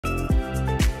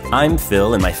I'm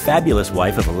Phil, and my fabulous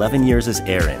wife of 11 years is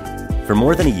Erin. For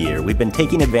more than a year, we've been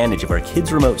taking advantage of our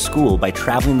kids' remote school by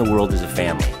traveling the world as a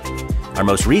family. Our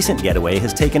most recent getaway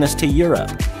has taken us to Europe,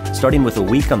 starting with a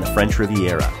week on the French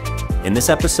Riviera. In this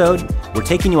episode, we're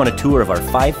taking you on a tour of our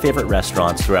 5 favorite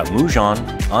restaurants throughout Mougins,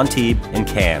 Antibes, and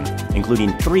Cannes,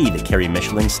 including 3 that carry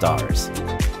Michelin stars.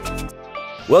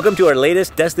 Welcome to our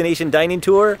latest destination dining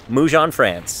tour, Mougins,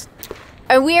 France.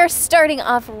 And we are starting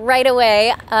off right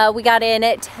away. We got in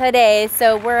today,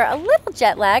 so we're a little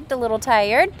jet lagged, a little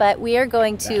tired, but we are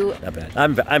going to... Not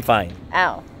bad. I'm fine.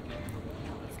 Ow.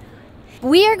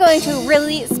 We are going to a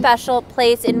really special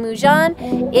place in Mougins.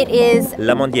 It is...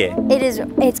 Amandier.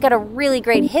 It's got a really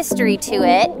great history to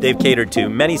it. They've catered to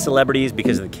many celebrities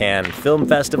because of the Cannes Film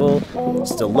Festival.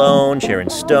 Stallone, Sharon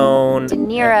Stone. De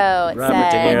Niro, Robert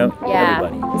De Niro, yeah.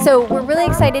 Everybody. So we're really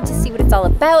excited to see what it's all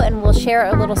about, and we'll share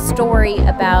a little story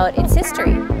about its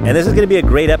history. And this is going to be a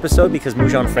great episode because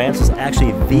Mougins, France is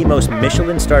actually the most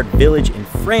Michelin-starred village in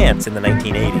France in the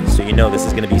 1980s. So you know this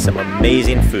is going to be some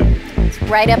amazing food. It's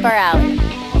right up our alley.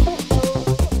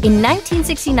 In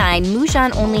 1969,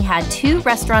 Mougins only had 2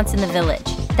 restaurants in the village.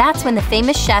 That's when the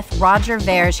famous chef Roger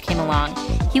Verge came along.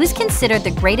 He was considered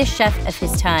the greatest chef of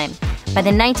his time. By the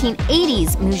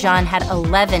 1980s, Mougins had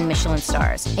 11 Michelin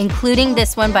stars, including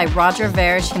this one by Roger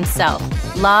Verge himself,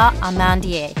 La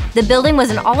Amandier. The building was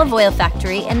an olive oil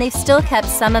factory, and they've still kept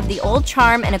some of the old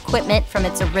charm and equipment from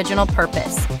its original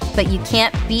purpose. But you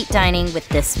can't beat dining with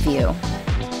this view.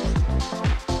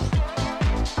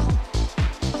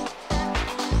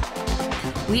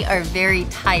 We are very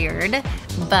tired,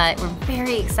 but we're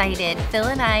very excited. Phil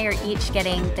and I are each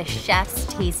getting the chef's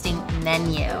tasting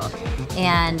menu.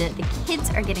 And the kids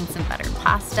are getting some buttered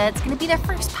pasta. It's gonna be their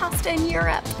first pasta in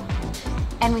Europe.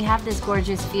 And we have this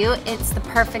gorgeous view. It's the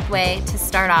perfect way to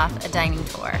start off a dining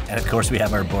tour. And of course we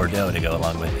have our Bordeaux to go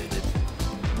along with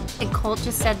it. And Colt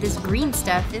just said this green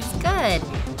stuff is good.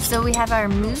 So we have our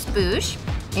mousse bouche,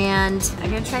 and I'm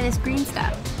gonna try this green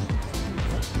stuff.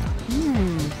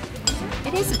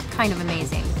 It is kind of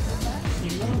amazing.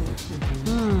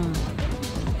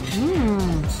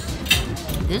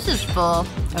 This is full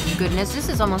of goodness. This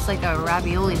is almost like a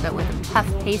ravioli, but with a puff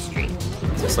pastry.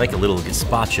 So it's like a little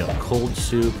gazpacho, cold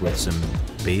soup with some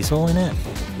basil in it.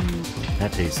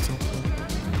 That tastes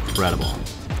incredible.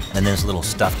 And then this little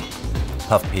stuffed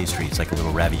puff pastry. It's like a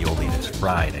little ravioli that's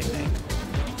fried, I think.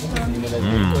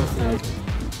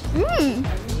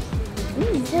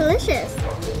 Delicious.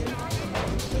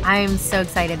 I'm so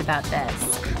excited about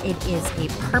this. It is a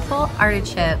purple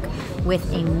artichoke with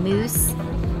a mousse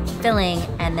filling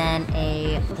and then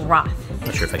a broth. I'm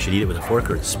not sure if I should eat it with a fork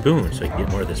or a spoon so I can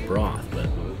get more of this broth, but...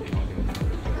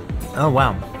 Oh,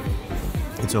 wow.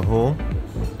 It's a whole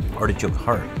artichoke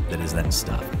heart that is then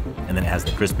stuffed. And then it has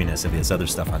the crispiness of this other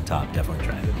stuff on top. Definitely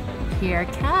try it. Here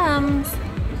it comes.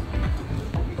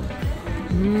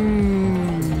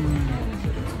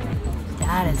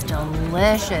 That is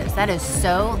delicious. That is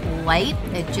so light.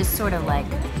 It just sort of like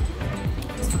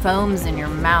foams in your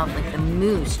mouth, like the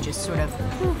mousse just sort of,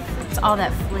 it's all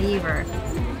that flavor.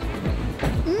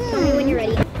 Tell me when you're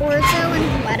ready. Orzo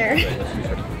and butter.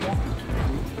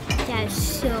 That is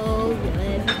so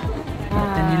good.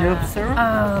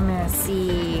 Oh,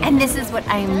 merci. And this is what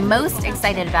I'm most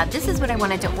excited about. This is what I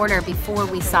wanted to order before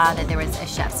we saw that there was a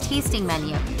chef's tasting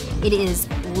menu. It is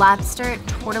lobster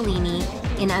tortellini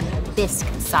in a bisque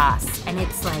sauce, and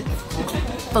it's like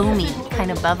foamy,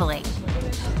 kind of bubbling.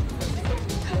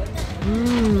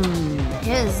 It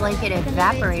is like it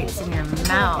evaporates in your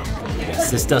mouth.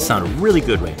 Yes, this does sound really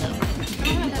good right now.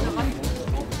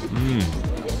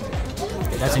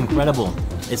 That's incredible.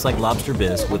 It's like lobster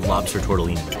bisque with lobster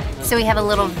tortellini. So we have a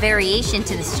little variation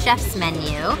to the chef's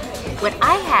menu. What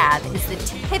I have is the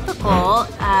typical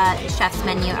chef's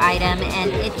menu item,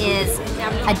 and it is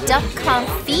a duck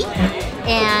confit,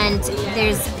 and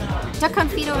there's duck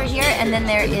confit over here, and then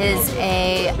there is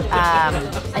a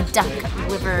duck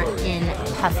liver in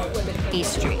puff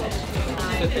pastry.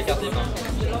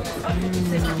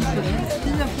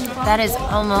 That is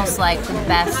almost like the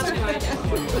best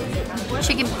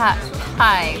chicken pot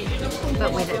pie,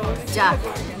 but with a duck.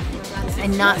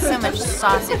 And not so much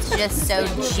sauce, it's just so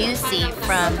juicy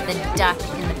from the duck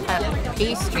in the puff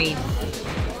pastry.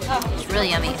 It's really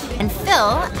yummy. And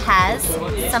Phil has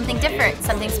something different,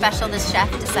 something special this chef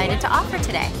decided to offer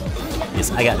today.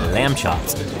 Yes, I got lamb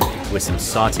chops with some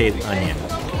sauteed onion.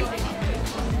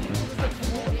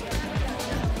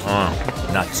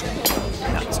 Nuts.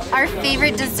 Our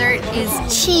favorite dessert is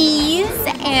cheese,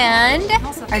 and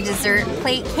our dessert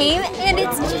plate came, and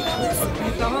it's cheese.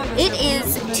 It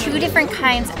is 2 different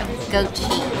kinds of goat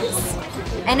cheese.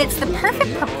 And it's the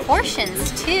perfect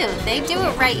proportions too. They do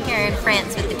it right here in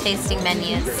France with the tasting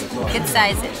menus. Good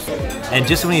sizes. And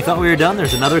just when you thought we were done,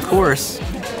 there's another course.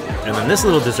 And then this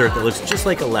little dessert that looks just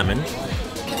like a lemon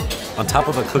on top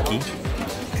of a cookie.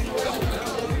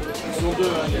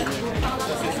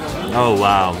 Oh,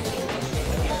 wow.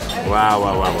 Wow,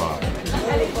 wow, wow, wow.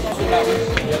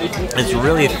 It's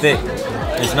really thick.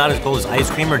 It's not as cold as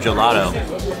ice cream or gelato,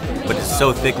 but it's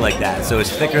so thick like that. So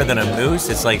it's thicker than a mousse.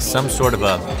 It's like some sort of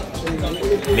a,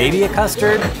 maybe a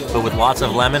custard, but with lots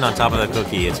of lemon on top of the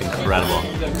cookie. It's incredible.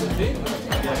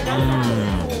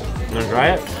 Wanna try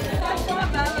it?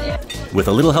 With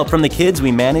a little help from the kids,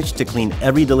 we managed to clean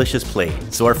every delicious plate.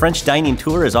 So our French dining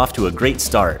tour is off to a great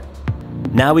start.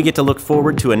 Now we get to look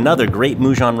forward to another great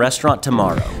Mougins restaurant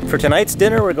tomorrow. For tonight's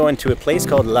dinner, we're going to a place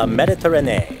called La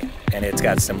Méditerranée. And it's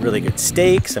got some really good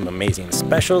steak, some amazing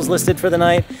specials listed for the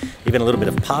night, even a little bit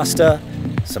of pasta,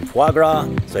 some foie gras.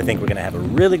 So I think we're gonna have a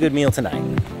really good meal tonight.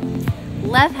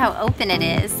 Love how open it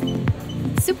is.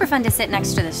 Super fun to sit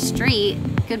next to the street,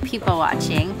 good people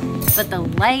watching, but the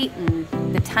light and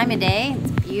the time of day,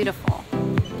 it's beautiful.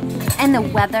 And the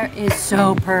weather is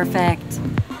so perfect.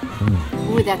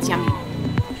 Ooh, that's yummy.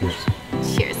 Cheers.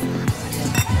 Cheers.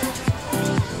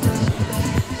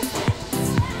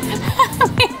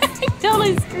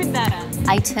 Totally screwed that up.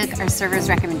 I took our server's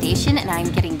recommendation and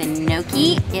I'm getting the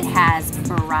gnocchi. It has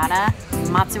burrata,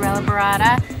 mozzarella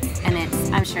burrata, and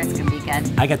I'm sure it's gonna be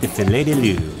good. I got the filet de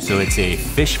loup. So it's a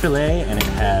fish fillet and it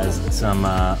has some,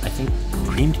 I think,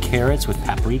 creamed carrots with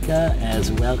paprika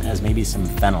as well as maybe some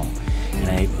fennel. And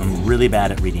I'm really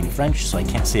bad at reading French, so I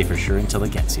can't say for sure until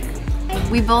it gets here.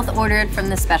 We both ordered from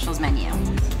the specials menu.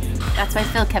 That's why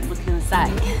Phil kept looking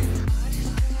aside.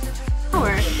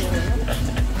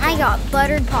 I got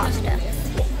buttered pasta.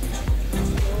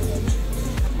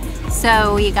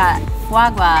 So we got foie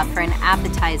gras for an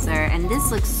appetizer, and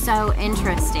this looks so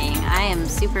interesting. I am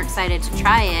super excited to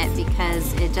try it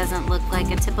because it doesn't look like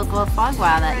a typical foie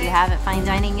gras that you have at fine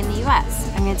dining in the US.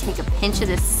 I'm gonna take a pinch of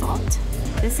this salt.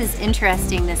 This is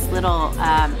interesting, this little,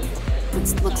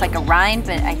 it looks like a rind,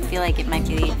 but I feel like it might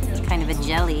be kind of a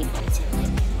jelly.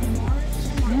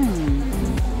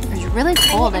 It's really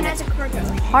cold and it's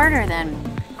harder than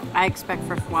I expect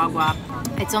for foie gras.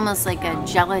 It's almost like a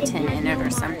gelatin in it or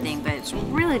something, but it's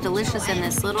really delicious, and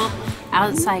this little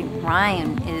outside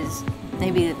rind is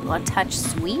maybe a touch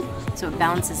sweet, so it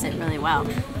balances it really well.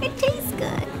 It tastes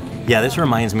good. Yeah, this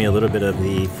reminds me a little bit of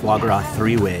the foie gras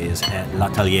three-ways at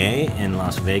L'Atelier in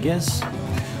Las Vegas.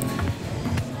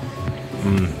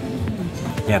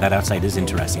 Yeah, that outside is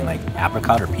interesting, like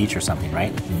apricot or peach or something,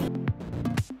 right?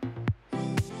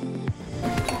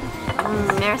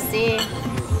 Merci.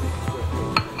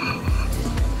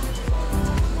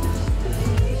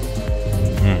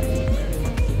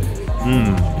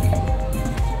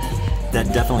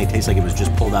 That definitely tastes like it was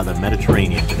just pulled out of the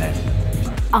Mediterranean today.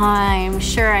 I'm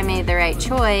sure I made the right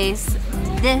choice.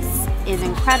 This is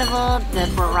incredible. The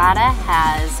burrata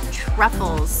has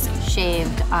truffles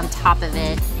shaved on top of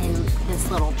it in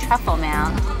this little truffle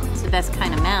mound. It's the best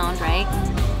kind of mound, right?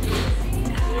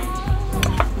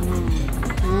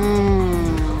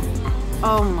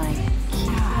 Oh my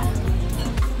God.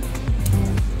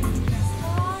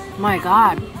 My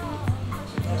God.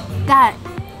 That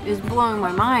is blowing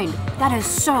my mind. That is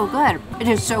so good. It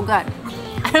is so good.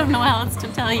 I don't know how else to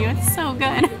tell you. It's so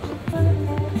good.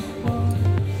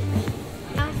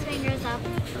 Fingers up.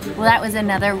 Well, that was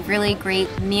another really great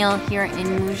meal here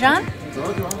in Mougins.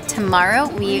 Tomorrow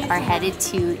we are headed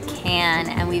to Cannes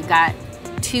and we've got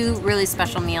two really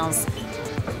special meals.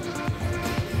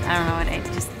 I don't know what I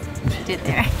just did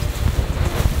there.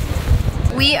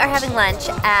 We are having lunch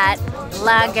at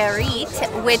La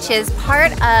Guérite, which is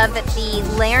part of the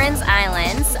Larens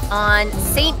Islands on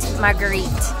Sainte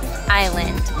Marguerite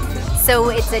Island. So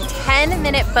it's a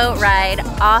 10-minute boat ride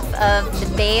off of the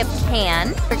Bay of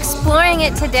Cannes. We're exploring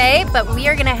it today, but we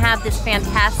are gonna have this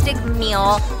fantastic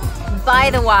meal by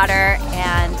the water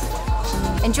and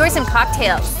enjoy some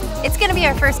cocktails. It's gonna be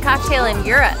our first cocktail in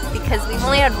Europe because we've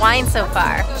only had wine so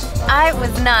far. I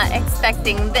was not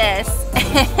expecting this.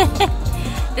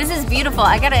 This is beautiful.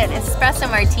 I got an espresso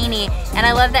martini, and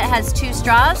I love that it has 2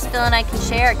 straws. Phil and I can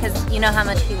share it because you know how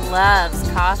much he loves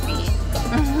coffee.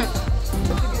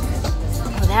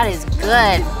 Oh, that is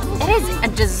good. It is a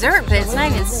dessert, but it's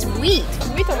not even sweet.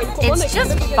 It's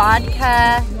just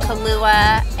vodka,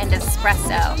 Kahlua, and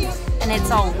espresso, and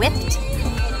it's all whipped.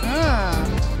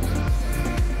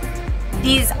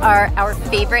 These are our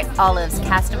favorite olives,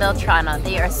 Castelveltrano.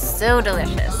 They are so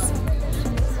delicious.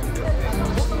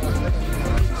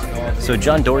 So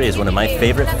John Dory is one of my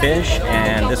favorite fish,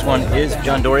 and this one is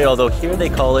John Dory, although here they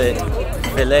call it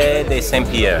Filet de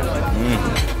Saint-Pierre.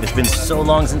 It's been so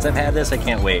long since I've had this, I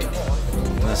can't wait.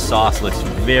 The sauce looks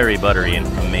very buttery and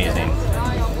amazing.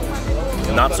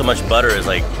 Not so much butter as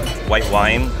like white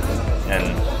wine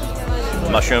and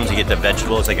mushrooms. You get the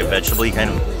vegetable, it's like a vegetable-y kind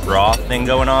of broth thing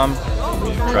going on.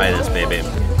 Try this, baby.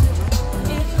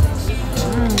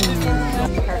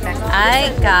 Perfect.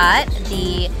 I got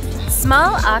the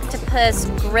small octopus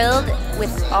grilled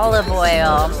with olive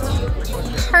oil.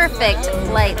 Perfect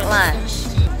light lunch.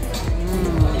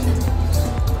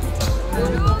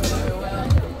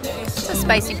 It's a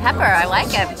spicy pepper, I like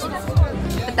it.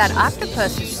 But that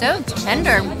octopus is so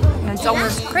tender. It's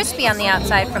almost crispy on the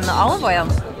outside from the olive oil.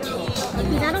 Is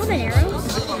that all the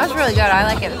arrows? That's really good, I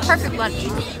like it. Perfect lunch.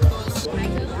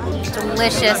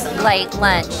 Delicious light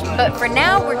lunch. But for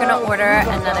now, we're gonna order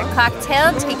another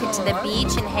cocktail, take it to the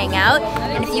beach and hang out.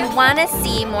 And if you wanna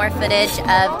see more footage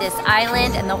of this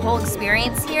island and the whole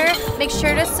experience here, make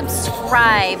sure to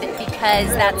subscribe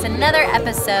because that's another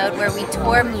episode where we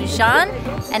tour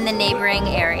Mougins and the neighboring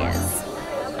areas.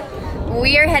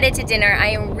 We are headed to dinner. I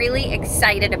am really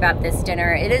excited about this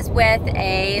dinner. It is with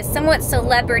a somewhat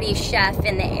celebrity chef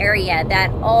in the area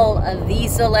that all of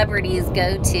these celebrities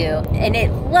go to. And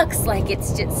it looks like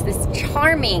it's just this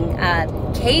charming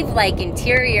cave-like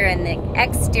interior, and the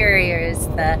exteriors,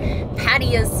 the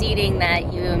patio seating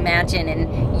that you imagine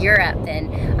in Europe.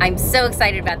 And I'm so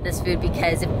excited about this food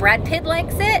because if Brad Pitt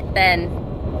likes it, then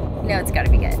you know it's gotta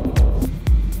be good.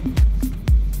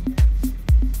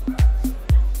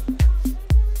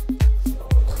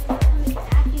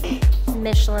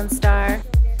 Michelin star. I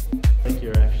think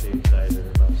you're actually excited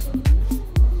about something.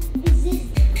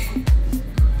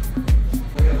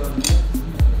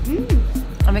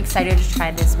 I'm excited to try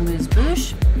this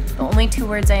amuse-bouche. The only two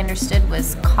words I understood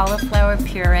was cauliflower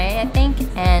puree, I think,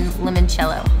 and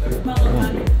limoncello.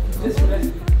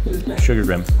 Sugar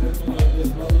rim.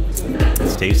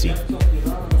 It's tasty.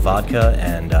 Vodka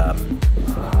and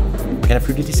what kind of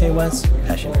fruit did you say it was?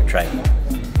 Passion fruit. Try it.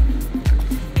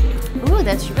 Ooh,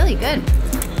 that's really good.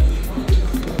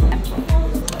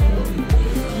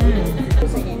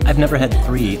 I've never had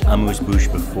 3 amuse-bouche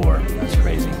before. That's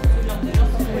crazy.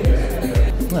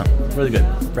 No, really good.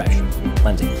 Fresh.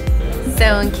 Cleansing.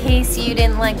 So in case you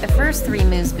didn't like the first 3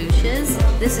 amuse-bouches,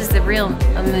 this is the real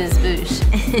amuse-bouche.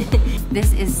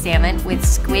 This is salmon with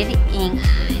squid ink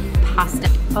pasta.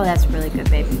 Oh, that's really good,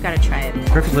 babe. You've got to try it.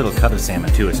 Perfect little cut of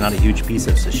salmon, too. It's not a huge piece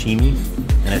of sashimi,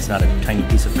 and it's not a tiny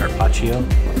piece of carpaccio.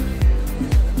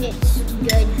 It's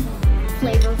good,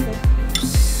 flavorful.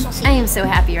 I am so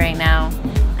happy right now.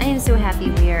 I am so happy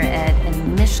we are at a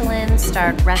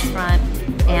Michelin-starred restaurant,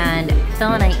 and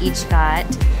Phil and I each got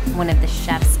one of the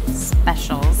chef's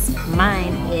specials.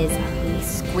 Mine is the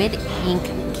squid ink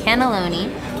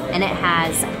cannelloni, and it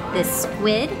has this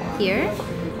squid here,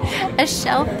 a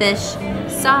shellfish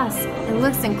sauce. It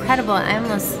looks incredible. I'm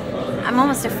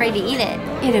almost afraid to eat it.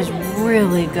 It is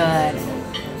really good.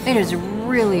 It is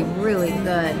really, really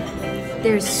good.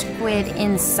 There's squid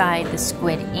inside the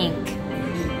squid ink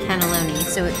cannelloni,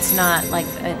 so it's not like,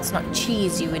 it's not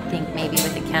cheese you would think maybe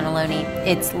with the cannelloni.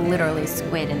 It's literally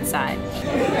squid inside.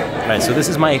 All right, so this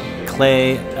is my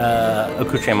clay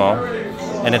accoutrement,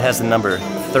 and it has the number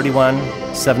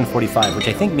 31745, which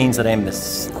I think means that I'm the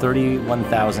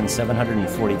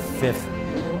 31,745th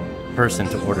person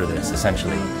to order this,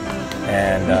 essentially.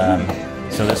 And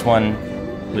so this one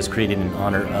was created in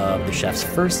honor of the chef's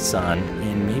first son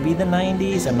in maybe the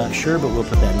 90s, I'm not sure, but we'll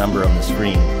put that number on the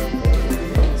screen.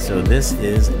 So this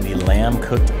is the lamb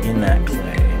cooked in that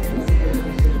clay.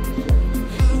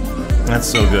 That's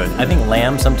so good. I think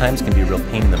lamb sometimes can be a real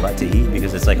pain in the butt to eat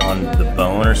because it's like on the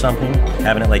bone or something.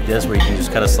 Having it like this where you can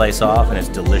just cut a slice off and it's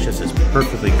delicious, it's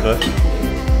perfectly cooked.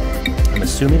 I'm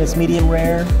assuming it's medium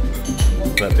rare,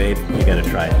 but babe, you gotta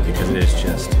try it because it is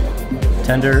just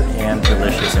tender and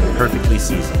delicious and perfectly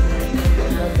seasoned.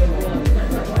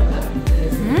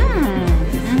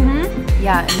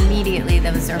 Yeah, immediately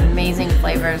those are amazing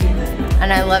flavors.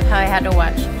 And I love how I had to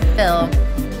watch Phil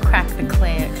crack the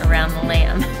clay around the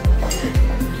lamb.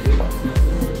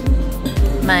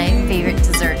 My favorite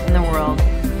dessert in the world.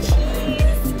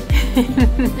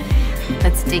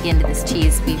 Let's dig into this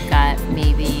cheese. We've got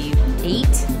maybe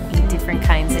eight different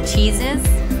kinds of cheeses.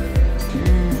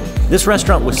 This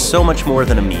restaurant was so much more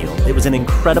than a meal. It was an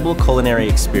incredible culinary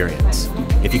experience.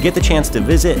 If you get the chance to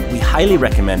visit, we highly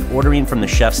recommend ordering from the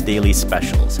chef's daily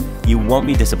specials. You won't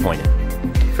be disappointed.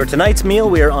 For tonight's meal,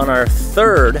 we are on our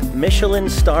 3rd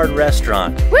Michelin-starred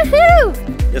restaurant. Woohoo!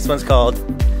 This one's called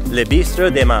Le Bistro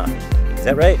du Mas. Is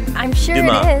that right? I'm sure Du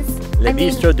Mas. it is.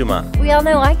 Bistrot du Mas. We all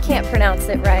know I can't pronounce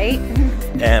it right.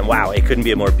 And wow, it couldn't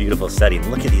be a more beautiful setting.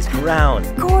 Look at these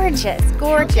grounds. Gorgeous,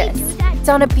 gorgeous. It's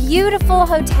on a beautiful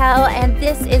hotel, and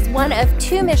this is one of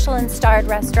 2 Michelin-starred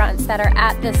restaurants that are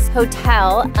at this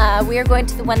hotel. We are going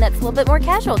to the one that's a little bit more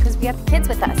casual because we have the kids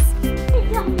with us.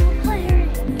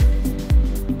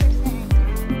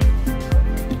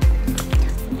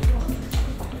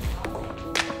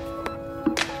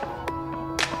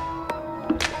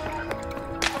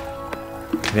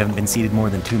 We haven't been seated more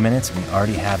than 2 minutes, and we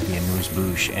already have the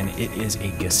amuse-bouche, and it is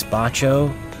a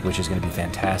gazpacho, which is going to be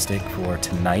fantastic for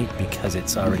tonight because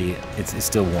it's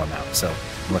still warm out. So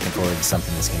I'm looking forward to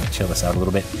something that's going to chill us out a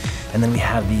little bit. And then we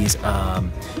have these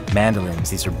mandolins.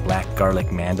 These are black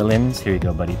garlic mandolins. Here you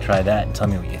go, buddy. Try that and tell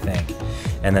me what you think.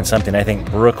 And then something I think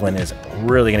Brooklyn is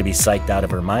really going to be psyched out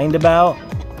of her mind about: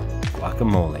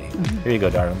 guacamole. Here you go,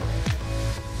 darling.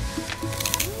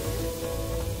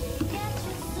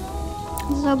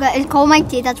 So good. It cold my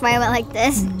teeth, that's why I went like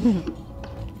this.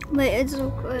 But it's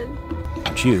so good. I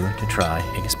want you to try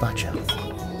a gazpacho.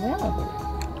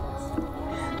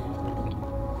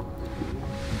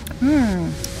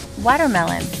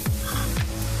 Watermelon.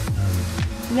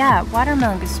 Yeah,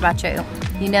 watermelon gazpacho.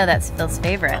 You know that's Phil's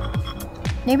favorite.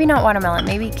 Maybe not watermelon,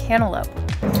 maybe cantaloupe.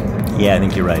 Yeah, I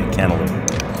think you're right. Cantaloupe.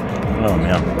 Oh,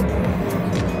 man.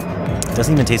 It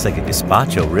doesn't even taste like a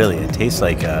gazpacho, really. It tastes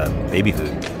like baby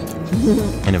food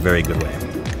in a very good way.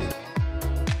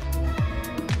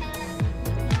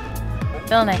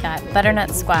 Phil and I got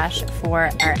butternut squash for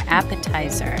our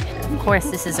appetizer. Of course,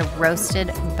 this is a roasted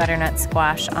butternut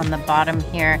squash on the bottom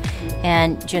here,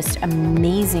 and just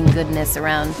amazing goodness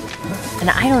around. And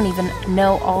I don't even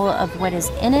know all of what is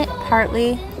in it,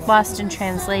 partly lost in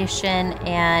translation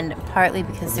and partly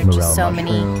because there are just so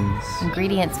many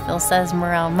ingredients. Phil says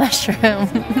morel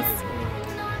mushrooms.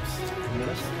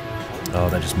 Oh,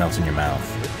 that just melts in your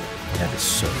mouth. That is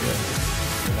so good.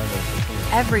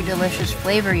 Every delicious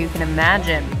flavor you can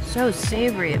imagine. So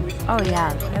savory. Oh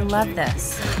yeah, I love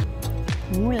this.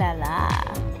 Ooh la la.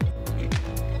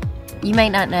 You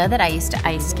might not know that I used to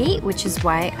ice skate, which is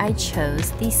why I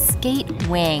chose the skate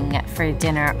wing for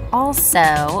dinner.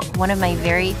 Also, one of my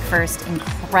very first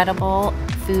incredible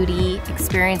foodie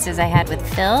experiences I had with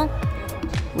Phil,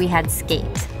 we had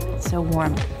skate. So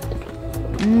warm.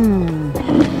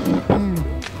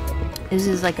 This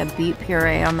is like a beet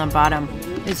puree on the bottom.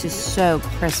 This is so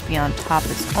crispy on top.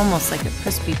 It's almost like a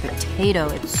crispy potato.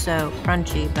 It's so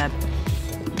crunchy, but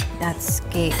that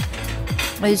skate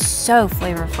is so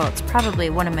flavorful. It's probably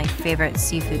one of my favorite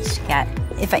seafoods to get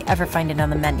if I ever find it on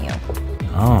the menu.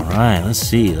 All right, let's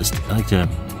see. I like to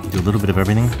do a little bit of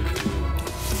everything.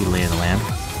 See the lay of the land.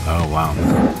 Oh, wow.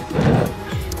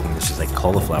 And this is like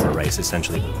cauliflower rice,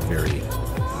 essentially. Very,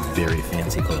 very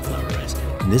fancy cauliflower rice.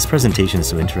 And this presentation is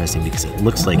so interesting because it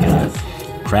looks like a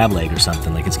crab leg or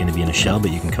something, like it's going to be in a shell, but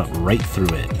you can cut right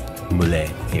through it. Moulet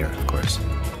here, of course.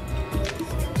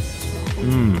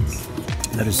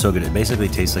 That is so good. It basically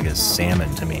tastes like a salmon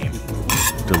to me.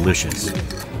 Delicious.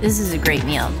 This is a great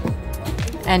meal,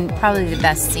 and probably the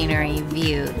best scenery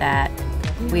view that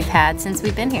we've had since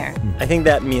we've been here. I think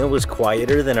that meal was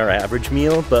quieter than our average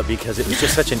meal, but because it was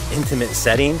just such an intimate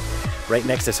setting, right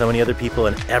next to so many other people,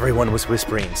 and everyone was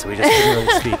whispering, so we just couldn't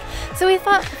really speak. So we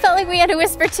felt like we had to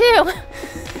whisper too.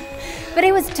 But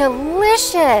it was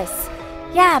delicious.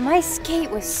 Yeah, my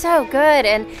skate was so good,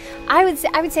 and I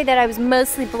would say that I was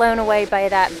mostly blown away by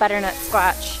that butternut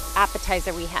squash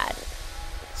appetizer we had.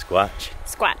 Squash.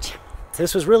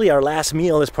 This was really our last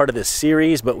meal as part of this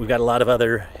series, but we've got a lot of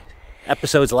other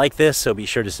episodes like this, so be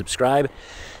sure to subscribe.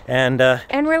 And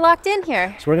we're locked in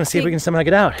here. So we're gonna see if we can somehow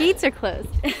get out. Gates are closed.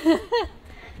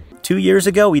 2 years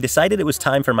ago, we decided it was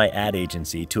time for my ad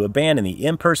agency to abandon the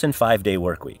in-person 5-day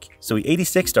work week. So we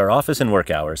 86'd our office and work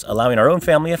hours, allowing our own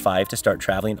family of 5 to start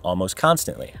traveling almost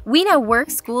constantly. We now work,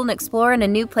 school, and explore in a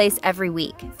new place every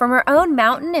week. From our own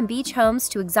mountain and beach homes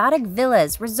to exotic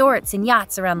villas, resorts, and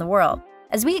yachts around the world.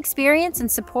 As we experience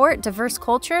and support diverse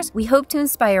cultures, we hope to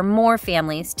inspire more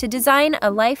families to design a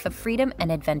life of freedom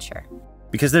and adventure.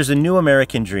 Because there's a new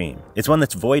American dream. It's one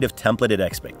that's void of templated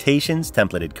expectations,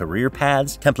 templated career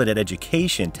paths, templated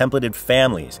education, templated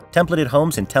families, templated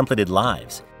homes, and templated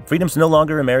lives. Freedom's no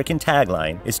longer American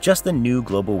tagline, it's just the new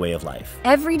global way of life.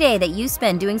 Every day that you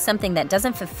spend doing something that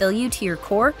doesn't fulfill you to your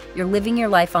core, you're living your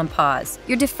life on pause.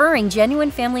 You're deferring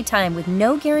genuine family time with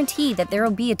no guarantee that there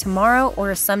will be a tomorrow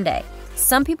or a someday.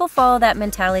 Some people follow that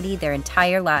mentality their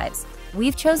entire lives.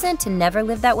 We've chosen to never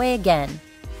live that way again.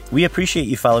 We appreciate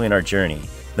you following our journey.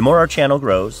 The more our channel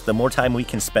grows, the more time we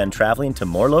can spend traveling to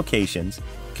more locations,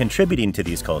 contributing to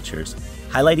these cultures,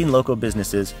 highlighting local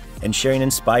businesses, and sharing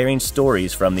inspiring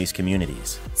stories from these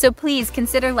communities. So please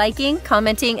consider liking,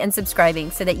 commenting, and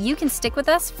subscribing so that you can stick with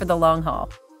us for the long haul.